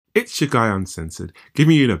It's your guy Uncensored,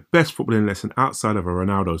 giving you the best footballing lesson outside of a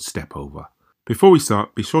Ronaldo step over. Before we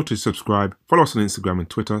start, be sure to subscribe, follow us on Instagram and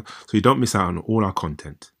Twitter so you don't miss out on all our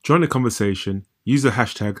content. Join the conversation, use the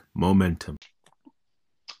hashtag Momentum.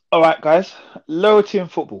 All right, guys. Loyalty in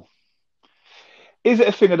football. Is it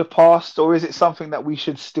a thing of the past, or is it something that we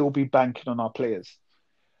should still be banking on our players?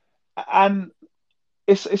 And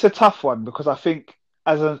it's a tough one because I think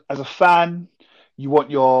as a fan, you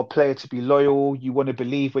want your player to be loyal. You want to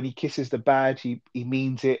believe when he kisses the badge, he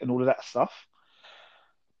means it, and all of that stuff.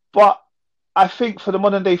 But I think for the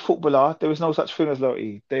modern day footballer, there is no such thing as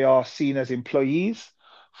loyalty. They are seen as employees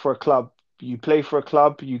for a club. You play for a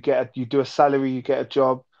club, you do a salary, you get a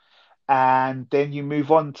job, and then you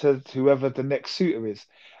move on to whoever the next suitor is.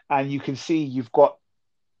 And you can see you've got,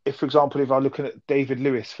 if for example, if I'm looking at David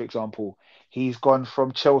Lewis, for example, he's gone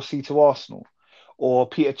from Chelsea to Arsenal, or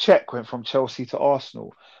Peter Cech went from Chelsea to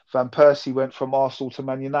Arsenal, Van Persie went from Arsenal to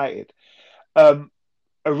Man United. Um,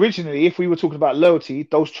 Originally, if we were talking about loyalty,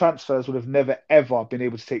 those transfers would have never ever been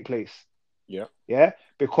able to take place. Yeah. Yeah,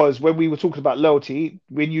 because when we were talking about loyalty,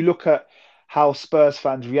 when you look at how Spurs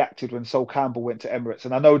fans reacted when Sol Campbell went to Emirates,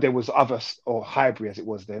 and I know there was other, or Highbury as it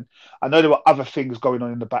was then, I know there were other things going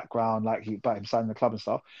on in the background, like about him signing the club and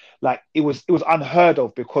stuff. Like it was unheard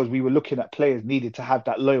of because we were looking at players needed to have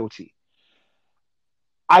that loyalty.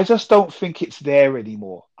 I just don't think it's there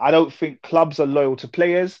anymore. I don't think clubs are loyal to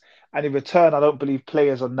players, and in return, I don't believe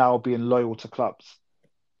players are now being loyal to clubs.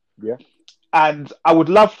 Yeah. And I would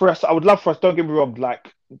love for us, don't get me wrong,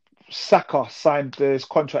 like Saka signed his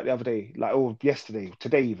contract the other day, like or yesterday,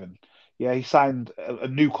 today even. Yeah, he signed a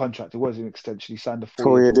new contract. It wasn't an extension. He signed a 4 year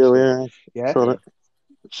 4 year deal. deal, So, yeah. yeah. Saw that.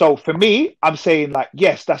 So for me, I'm saying like,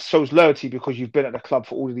 yes, that shows loyalty because you've been at the club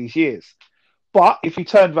for all of these years. But if he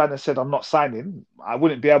turned around and said, I'm not signing, I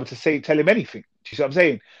wouldn't be able to tell him anything. Do you see what I'm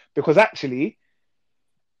saying? Because actually,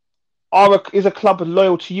 is a club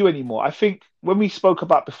loyal to you anymore? I think when we spoke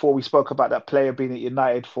about before, we spoke about that player being at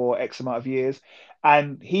United for X amount of years,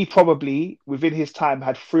 and he probably within his time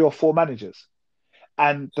had 3 or 4 managers.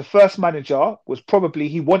 And the first manager was probably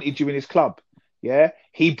he wanted you in his club. Yeah,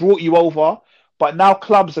 he brought you over, but now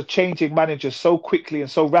clubs are changing managers so quickly and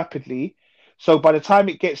so rapidly. So by the time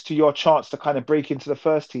it gets to your chance to kind of break into the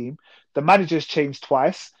first team, the manager's changed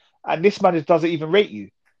twice, and this manager doesn't even rate you.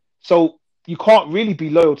 So you can't really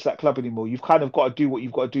be loyal to that club anymore. You've kind of got to do what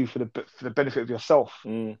you've got to do for the benefit of yourself.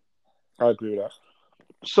 I agree with that.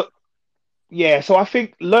 So yeah, so I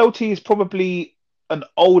think loyalty is probably an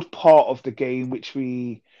old part of the game, which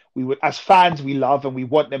we would as fans we love and we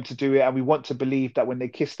want them to do it, and we want to believe that when they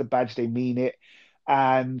kiss the badge they mean it.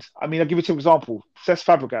 And I mean, I'll give you an example. Cesc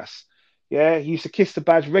Fabregas, yeah, he used to kiss the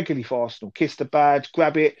badge regularly for Arsenal. Kiss the badge,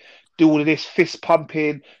 grab it, do all of this fist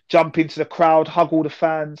pumping, jump into the crowd, hug all the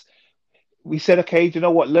fans. We said, okay, do you know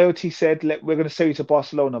what? Loyalty said, we're going to sell you to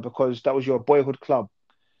Barcelona because that was your boyhood club.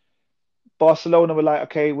 Barcelona were like,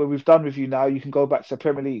 okay, well, we've done with you now. You can go back to the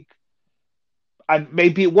Premier League. And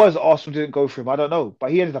maybe it was Arsenal didn't go for him. I don't know. But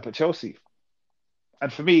he ended up at Chelsea.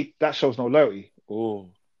 And for me, that shows no loyalty. Oh,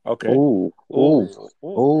 okay. Oh,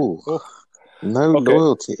 no Okay.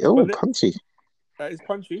 loyalty. Oh, But punchy. That is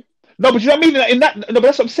punchy. No, but you know what I mean? In that, no, but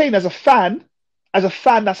that's what I'm saying. As a fan,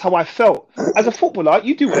 that's how I felt. As a footballer,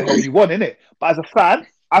 you do what the hell you want, innit? But as a fan,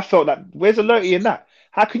 I felt like, where's the loyalty in that?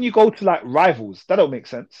 How can you go to like rivals? That don't make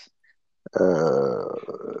sense.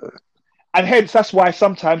 Uh, And hence, that's why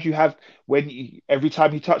sometimes you have every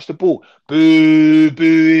time he touched the ball, boo,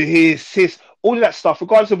 boo, hiss, all of that stuff,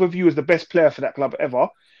 regardless of whether you was the best player for that club ever.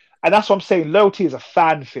 And that's what I'm saying. Loyalty is a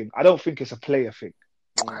fan thing. I don't think it's a player thing.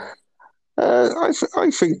 I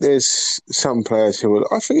think there's some players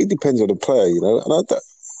I think it depends on the player, and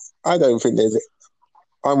I don't think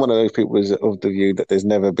I'm one of those people who's of the view that there's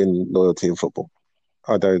never been loyalty in football.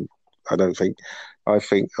 I don't think. I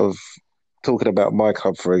think of talking about my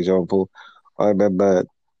club, for example. I remember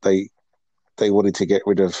they wanted to get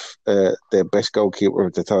rid of their best goalkeeper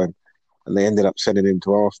at the time, and they ended up sending him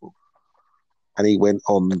to Arsenal, and he went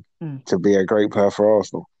on to be a great player for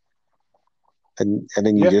Arsenal. And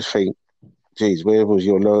then you just think, geez, where was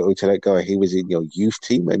your loyalty to that guy? He was in your youth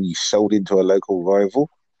team, and you sold him to a local rival.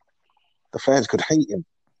 The fans could hate him.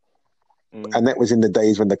 And that was in the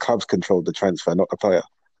days when the clubs controlled the transfer, not the player.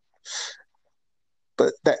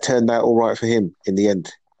 But that turned out all right for him in the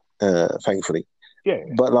end, thankfully. Yeah.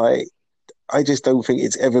 But I just don't think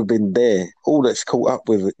it's ever been there. All that's caught up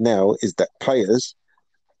with it now is that players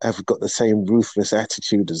have got the same ruthless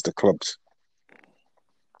attitude as the clubs.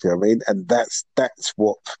 Do you know what I mean? And that's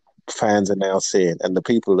what fans are now seeing, and the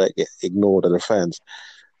people that get ignored are the fans.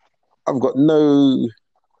 I've got no.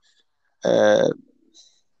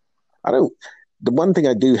 I don't. The one thing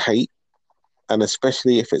I do hate, and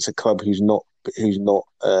especially if it's a club who's not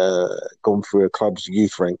gone through a club's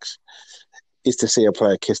youth ranks, is to see a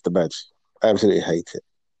player kiss the badge. I absolutely hate it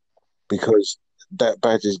because that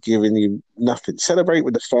badge is giving you nothing. Celebrate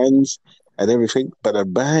with the fans and everything, but the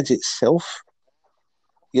badge itself,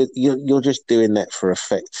 you're just doing that for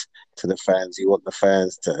effect to the fans. You want the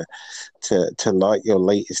fans to like your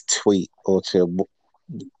latest tweet or to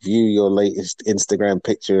view your latest Instagram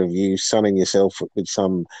picture of you sunning yourself with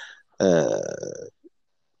some hot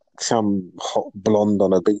blonde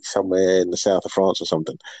on a beach somewhere in the south of France or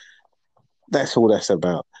something. That's all that's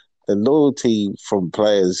about. The loyalty from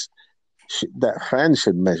players that fans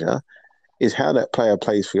should measure is how that player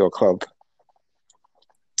plays for your club,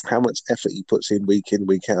 how much effort he puts in, week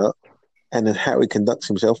out, and then how he conducts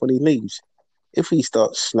himself when he leaves. If he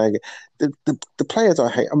starts slagging the players I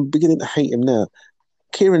hate, I'm beginning to hate him now.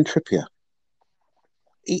 Kieran Trippier.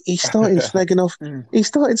 He started slagging off. He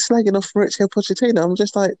started slagging off Maurizio Pochettino. I'm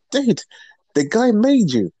just like, dude, the guy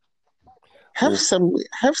made you. Have some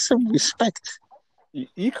respect.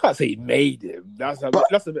 You can't say he made him. That's a bit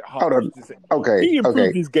hard to say. Okay, he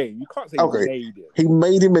improved his game. You can't say he made him. He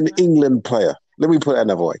made him an England player. Let me put it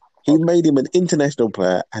another way. He made him an international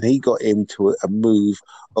player, and he got him to a move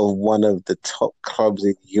of one of the top clubs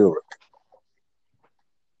in Europe.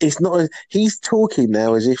 It's not. He's talking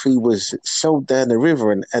now as if he was sold down the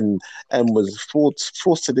river and was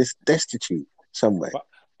forced to this destitute somewhere. But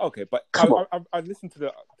I listened to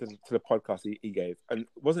the podcast he gave, and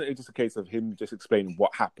wasn't it just a case of him just explaining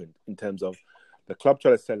what happened in terms of the club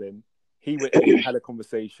tried to sell him? He went in, had a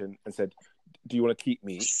conversation and said, "Do you want to keep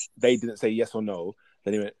me?" They didn't say yes or no.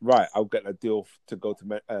 Then he went, "Right, I'll get a deal to go to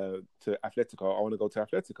Atletico. I want to go to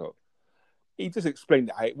Atletico." He just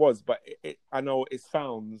explained how it was, but I know it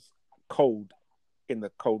sounds cold in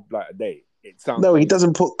the cold light of day. It sounds he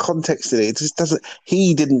doesn't put context in it. It just doesn't.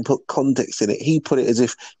 He didn't put context in it. He put it as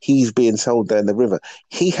if he's being sold down the river.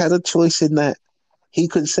 He had a choice in that. He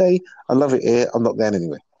could say, "I love it here. I'm not going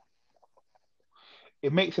anywhere."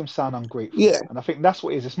 It makes him sound ungrateful. Yeah. And I think that's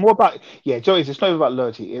what it is. It's more about, Joey, it's not about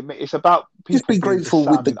loyalty. It's about people just be grateful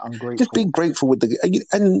with ungrateful. Just be grateful with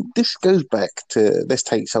and this goes back to, let's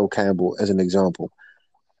take Sol Campbell as an example.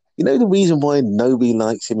 You know the reason why nobody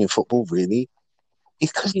likes him in football, really?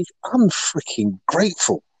 Is because he's unfreaking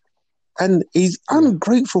grateful. And he's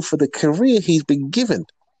ungrateful for the career he's been given.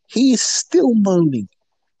 He is still moaning.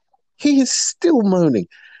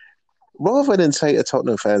 Rather than say to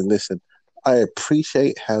Tottenham fans, listen, I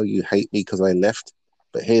appreciate how you hate me because I left,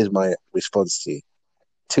 but here's my response to you.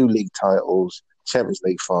 2 league titles, Champions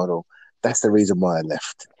League final. That's the reason why I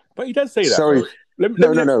left. But he does say that. Sorry.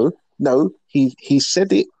 No. He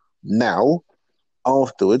said it now,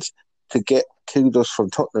 afterwards, to get kudos from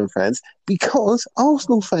Tottenham fans because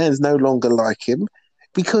Arsenal fans no longer like him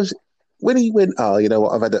because when he went, you know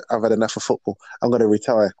what, I've had enough of football. I'm going to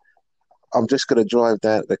retire. I'm just going to drive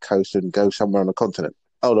down to the coast and go somewhere on the continent.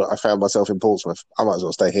 Oh look, I found myself in Portsmouth. I might as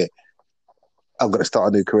well stay here. I'm going to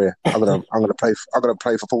start a new career. I'm going to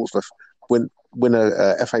play for Portsmouth. Win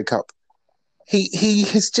a FA Cup. He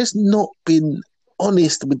has just not been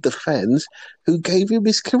honest with the fans who gave him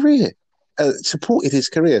his career. Supported his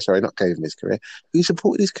career. Sorry, not gave him his career. He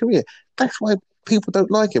supported his career. That's why people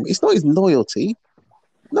don't like him. It's not his loyalty.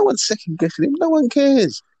 No one's second guessing him. No one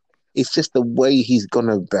cares. It's just the way he's gone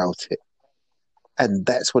about it. And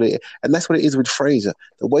that's what it is with Fraser.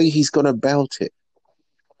 The way he's gone about it.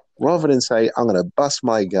 Rather than say, I'm going to bust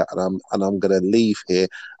my gut and I'm going to leave here.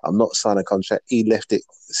 I'm not signing a contract. He left it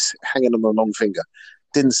hanging on a long finger.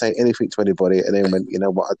 Didn't say anything to anybody and then went, you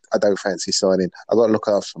know what, I don't fancy signing. I've got to look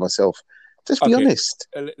after myself. Just be honest.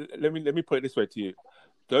 Let me put it this way to you.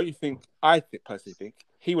 Don't you think, I personally think,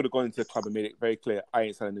 he would have gone into the club and made it very clear, I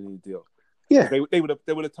ain't signing any deal. Yeah. They would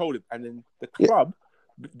have told him. And then the club,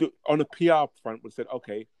 on a PR front, would have said,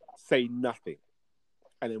 okay, say nothing.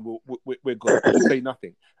 And then we're good. Say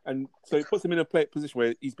nothing. And so it puts him in a position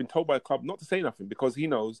where he's been told by the club not to say nothing because he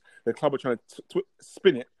knows the club are trying to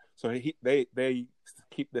spin it. So they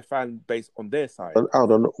keep the fan base on their side.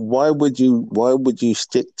 Hold on. Why would you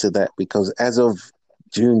stick to that? Because as of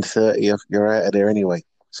June 30th, you're out of there anyway.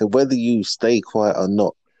 So whether you stay quiet or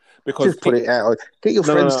not, because just put it out. Get your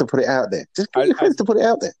friends to put it out there. Just get your friends to put it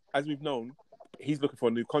out there. As we've known, he's looking for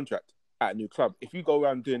a new contract at a new club. If you go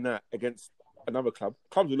around doing that against another club,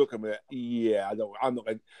 clubs will look at me. I'm not.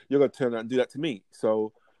 You're going to turn around and do that to me.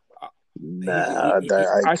 So,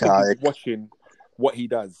 I think he's watching what he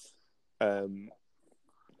does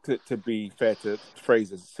to be fair to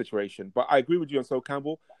Fraser's situation. But I agree with you on Sol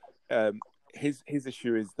Campbell. His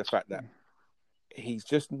issue is the fact that he's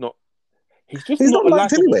just not. He's just He's not not a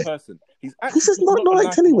liked likable anywhere. person. He's actually He's just not a liked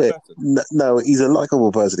likable anywhere. person. No, he's a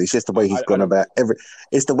likable person. It's just the way he's gone about every.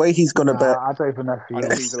 It's the way he's gone about. I don't even know if he I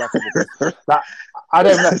don't is. think he's a likable person. Like, I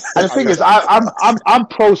don't know. And the thing is, I'm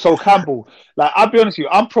pro Sol Campbell. Like, I'll be honest with you,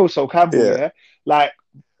 I'm pro Sol Campbell. Yeah. Yeah. Like,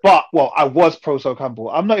 but I was pro Sol Campbell.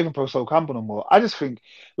 I'm not even pro Sol Campbell no more. I just think,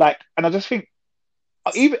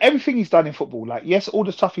 even everything he's done in football. Like, yes, all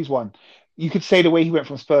the stuff he's won. You could say the way he went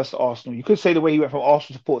from Spurs to Arsenal. You could say the way he went from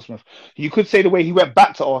Arsenal to Portsmouth. You could say the way he went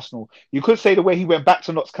back to Arsenal. You could say the way he went back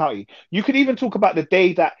to Notts County. You could even talk about the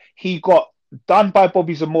day that he got done by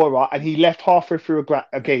Bobby Zamora and he left halfway through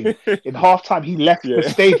a game. In halftime, he left the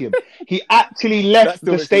stadium. He actually left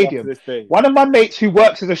the stadium. One of my mates who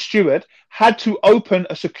works as a steward had to open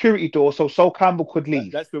a security door so Sol Campbell could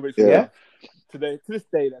leave. That still makes me laugh. To this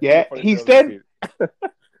day. He's then...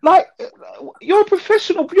 Like, you're a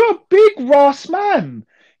professional, you're a big Ross man,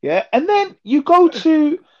 yeah. And then you go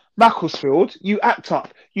to Macclesfield, you act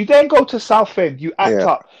up. You then go to Southend, you act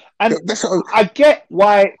up. And I get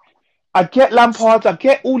why, I get Lampard, I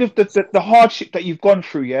get all of the hardship that you've gone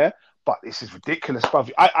through, yeah. But this is ridiculous, bruv.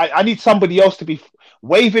 I need somebody else to be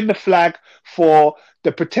waving the flag for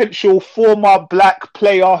the potential former black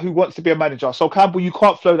player who wants to be a manager. So Campbell, you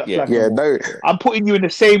can't flow that flag. No. I'm putting you in the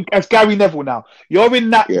same as Gary Neville now. You're in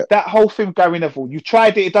that whole thing, Gary Neville. You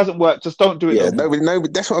tried it, it doesn't work. Just don't do it. Yeah, nobody.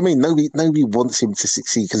 That's what I mean. Nobody wants him to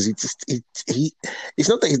succeed because he. It's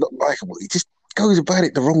not that he's not likable. He just goes about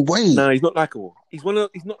it the wrong way. No, he's not likable. He's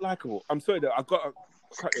not likable. I'm sorry though. I've got to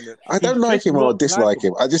cut in it. I don't like him or dislike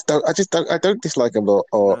him. I don't dislike him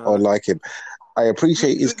or like him. I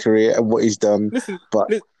appreciate his career and what he's done, but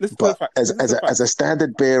as a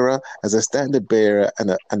standard bearer,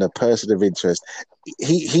 and a person of interest,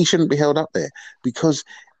 he shouldn't be held up there because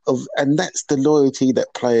of, and that's the loyalty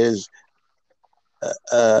that players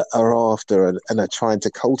are after and are trying to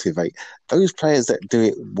cultivate. Those players that do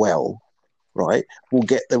it well, right, will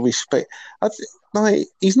get the respect.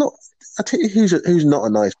 He's not. I tell you, who's not a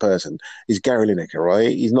nice person is Gary Lineker, right?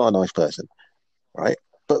 He's not a nice person, right?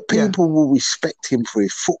 But people will respect him for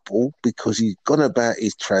his football because he's gone about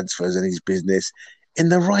his transfers and his business in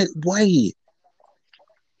the right way.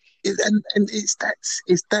 And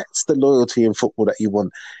that's the loyalty in football that you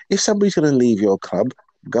want. If somebody's going to leave your club,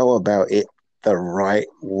 go about it the right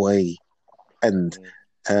way. And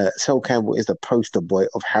Sol Campbell is the poster boy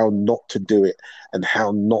of how not to do it and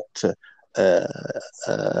how not to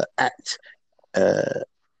act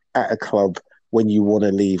at a club when you want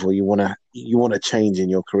to leave or you want to change in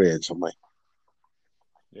your career in some way.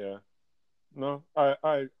 Yeah, no,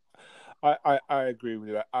 I agree with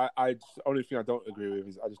you. The only thing I don't agree with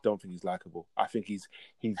is I just don't think he's likable. I think he's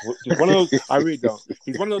just one of those. I really don't.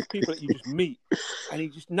 He's one of those people that you just meet and he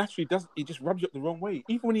just naturally does. He just rubs you up the wrong way.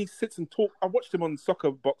 Even when he sits and talks, I watched him on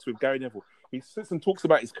Soccer Box with Gary Neville. He sits and talks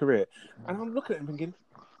about his career, and I'm looking at him thinking,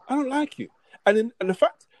 I don't like you. And the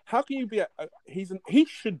fact, how can you be? He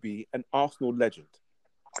should be an Arsenal legend.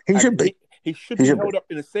 He should be. He should be held up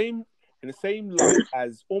in the same light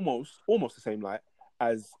as almost the same light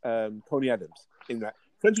as Tony Adams in that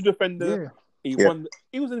central defender. He won.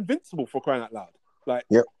 He was invincible for crying out loud. Like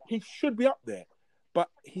he should be up there, but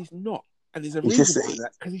he's not. And there's a reason for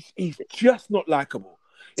that because he's just not likable.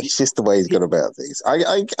 It's just the way he's gone about things.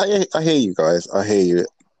 I hear you guys. I hear you.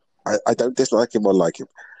 I don't dislike him or like him,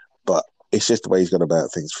 but it's just the way he's gone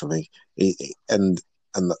about things for me. And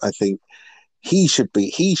I think he should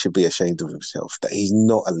be ashamed of himself that he's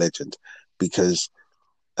not a legend because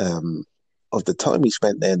of the time he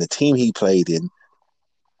spent there and the team he played in.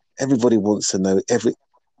 Everybody wants to know.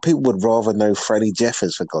 People would rather know Franny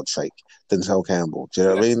Jeffers, for God's sake, than Sol Campbell. Do you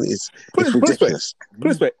know what I mean? It's ridiculous. Put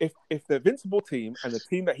this way: if the Invincible team and the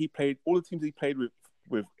team that he played, all the teams he played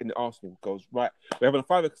with in the Arsenal goes right, we're having a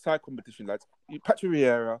 5-a-side competition, lads. Patrick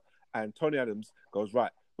Vieira and Tony Adams goes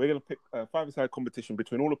right. We're going to pick a 5-a-side competition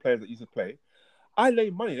between all the players that used to play. I lay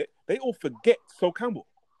money that they all forget Sol Campbell.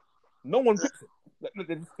 No one picks it.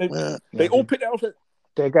 They all pick that off.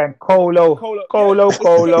 They're going Colo.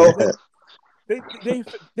 They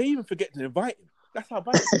even forget to invite him. That's how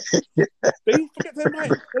bad it is. They forget to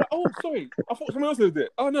invite him. They're like, oh, sorry, I thought someone else was there.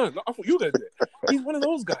 Oh no, I thought you guys did. He's one of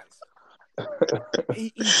those guys.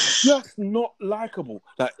 He's just not likable.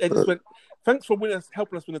 Like they just went, thanks for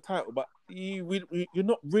helping us win the title, but you're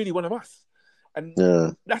not really one of us. And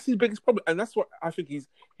that's his biggest problem. And that's what I think he's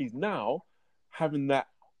now having that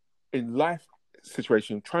in life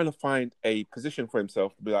situation, trying to find a position for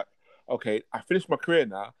himself to be like, okay, I finished my career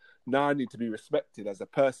now. Now I need to be respected as a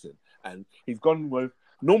person. And he's gone with,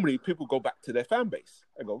 normally people go back to their fan base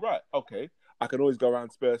and go, right, okay, I can always go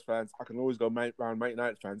around Spurs fans. I can always go around Man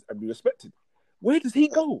United fans and be respected. Where does he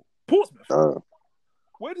go? Portsmouth. No,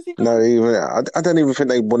 Where does he go? no, I don't even think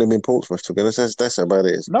they want him in Portsmouth. To be honest, that's how bad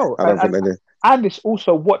it is. No, I don't think they do. And it's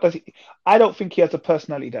also what does he? I don't think he has a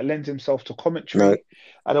personality that lends himself to commentary. No.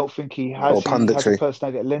 I don't think he has a punditry.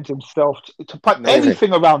 personality that lends himself to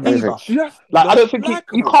anything around Anything. neither. Like I don't think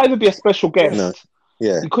you can't even be a special guest. No.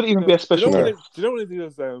 Yeah. You couldn't even be a special guest. Do you know when they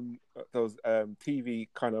do those TV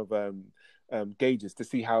kind of gauges to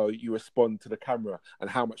see how you respond to the camera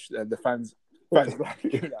and how much the fans like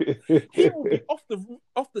you? He will be off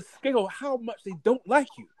the scale of how much they don't like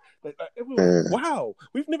you. Like everyone, wow,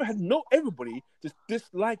 we've never had everybody just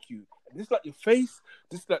dislike you, dislike your face,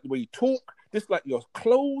 dislike the way you talk, dislike your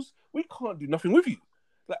clothes. We can't do nothing with you.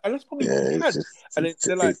 Like, and that's probably what we had. And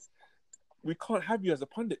they're like, we can't have you as a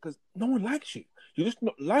pundit because no one likes you. You're just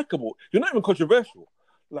not likable. You're not even controversial.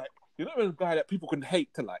 Like you're not even a guy that people can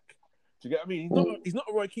hate to like. Do you get what I mean? He's not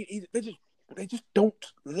a Roy Keane. They just don't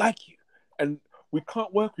like you, and we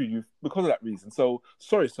can't work with you because of that reason. So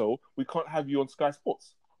sorry, we can't have you on Sky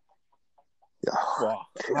Sports. Wow.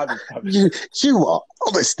 You are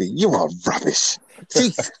honestly, you are rubbish.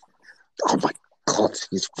 Oh my God,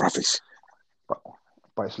 he's rubbish.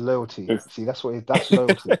 But it's loyalty. See, that's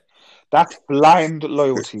loyalty. That's blind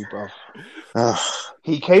loyalty, bro.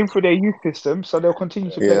 He came through their youth system, so they'll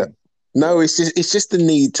continue to play him. No, it's just the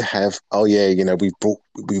need to have. Oh yeah,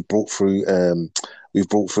 we've brought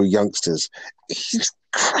through youngsters. He's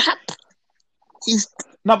crap.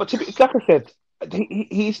 But like I said,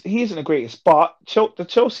 he isn't the greatest. But the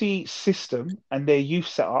Chelsea system and their youth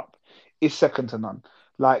setup is second to none.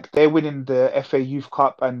 Like they're winning the FA Youth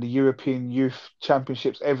Cup and the European Youth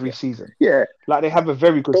Championships every season. Yeah, like they have a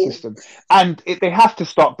very good system, and they have to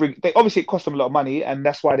start bringing. Obviously, it cost them a lot of money, and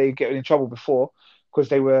that's why they get in trouble before because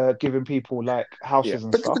they were giving people like houses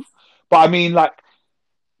and stuff. But I mean, like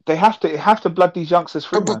they have to blood these youngsters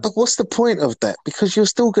through. But what's the point of that? Because you're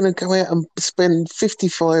still going to go out and spend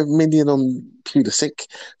 55 million on Pulisic,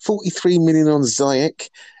 43 million on Ziyech,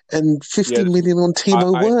 and 50 million on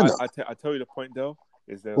Timo Werner. I tell you the point, though.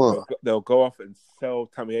 Is they'll go off and sell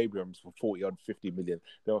Tammy Abrahams for 40 or 50 million.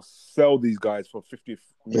 They'll sell these guys for 50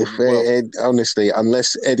 million. Honestly,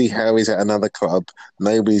 unless Eddie Howe's at another club,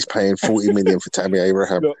 nobody's paying 40 million for Tammy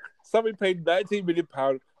Abraham. Look, somebody paid £19 million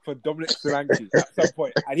for Dominic Solanke at some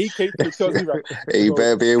point, and he came to the Chelsea rank. He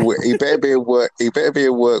better be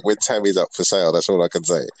in work when Tammy's up for sale. That's all I can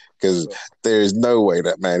say, because there is no way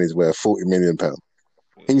that man is worth £40 million.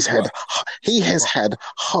 He has had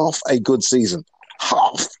half a good season.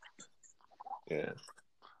 Half. Yeah.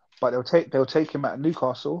 But they'll take him out of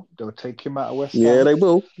Newcastle. They'll take him out of West Ham. Yeah, they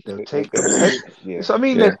will. They'll take him. So I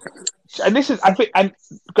mean, and this is, I think, and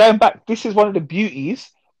going back, this is one of the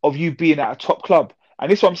beauties of you being at a top club.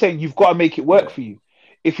 And this is what I'm saying. You've got to make it work for you.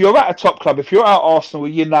 If you're at a top club, if you're at Arsenal,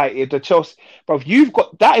 United, or Chelsea, but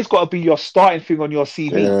that has got to be your starting thing on your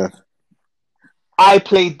CV. Yeah. I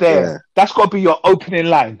played there. Yeah. That's got to be your opening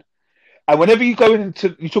line. And whenever you go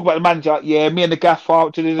into, you talk about the manager, me and the gaffer,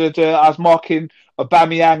 I was marking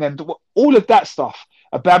Aubameyang and all of that stuff.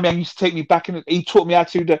 Aubameyang used to take me back in. He taught me how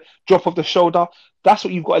to do the drop off the shoulder. That's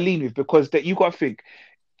what you've got to lean with, because you've got to think,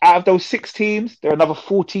 out of those 6 teams, there are another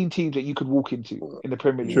 14 teams that you could walk into in the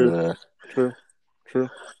Premier League. True.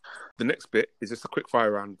 The next bit is just a quick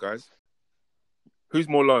fire round, guys. Who's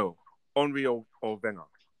more loyal, Henry or Wenger?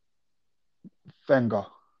 Wenger.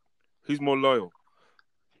 Who's more loyal,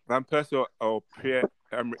 Van Persie or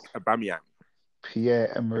Pierre-Emerick Aubameyang?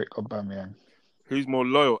 Pierre-Emerick Aubameyang. Who's more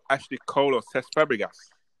loyal, Ashley Cole or Cesc Fabregas?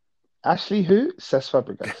 Ashley who? Cesc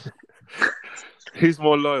Fabregas. Who's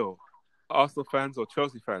more loyal, Arsenal fans or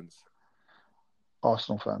Chelsea fans?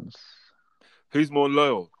 Arsenal fans. Who's more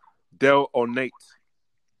loyal, Dale or Nate?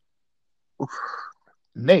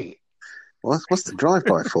 Nate? What's the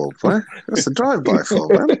drive-by for, bro? What's the drive-by for,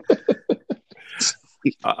 man?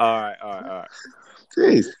 All right.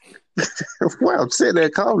 Jeez. Wow, I'm sitting there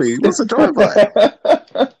calmly. What's the drive-by?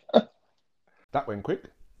 That went quick.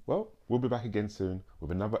 Well, we'll be back again soon with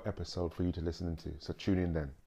another episode for you to listen to, so tune in then.